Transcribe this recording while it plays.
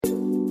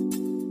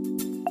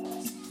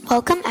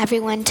Welcome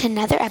everyone to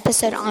another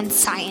episode on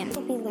science.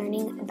 We'll be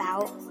learning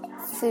about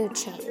food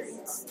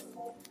chains.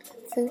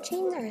 Food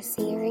chains are a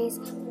series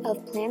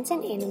of plants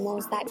and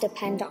animals that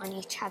depend on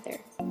each other.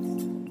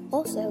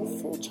 Also,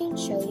 food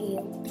chains show you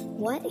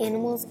what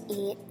animals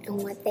eat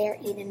and what they are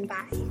eaten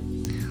by.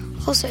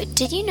 Also,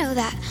 did you know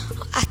that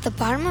at the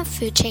bottom of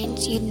food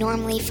chains you'd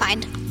normally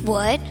find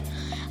wood,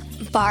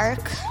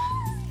 bark,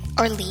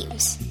 or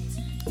leaves?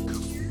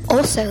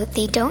 Also,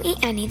 they don't eat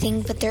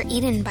anything, but they're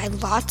eaten by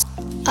lots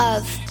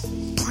of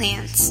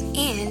plants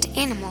and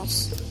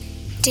animals.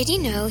 Did you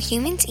know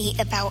humans eat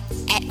about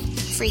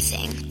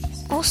everything?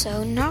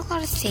 Also, not a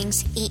lot of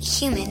things eat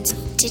humans.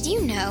 Did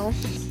you know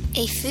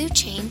a food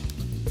chain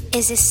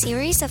is a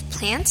series of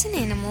plants and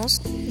animals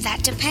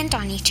that depend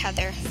on each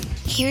other?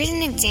 Here's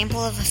an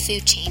example of a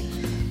food chain.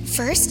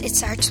 First, it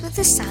starts with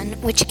the sun,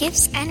 which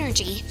gives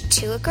energy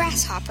to a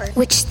grasshopper,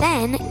 which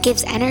then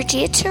gives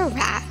energy to a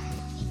rat,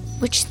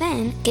 which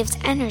then gives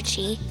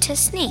energy to a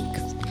snake,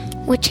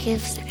 which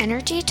gives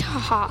energy to a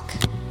hawk,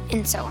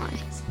 and so on.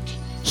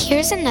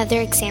 Here's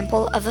another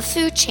example of a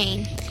food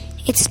chain.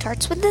 It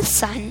starts with the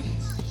sun,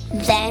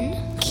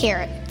 then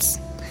carrots,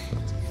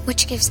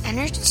 which gives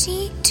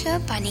energy to a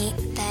bunny,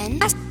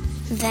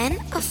 then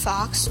a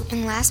fox,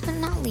 and last but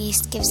not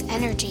least gives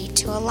energy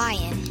to a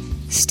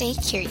lion. Stay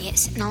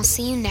curious, and I'll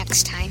see you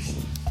next time.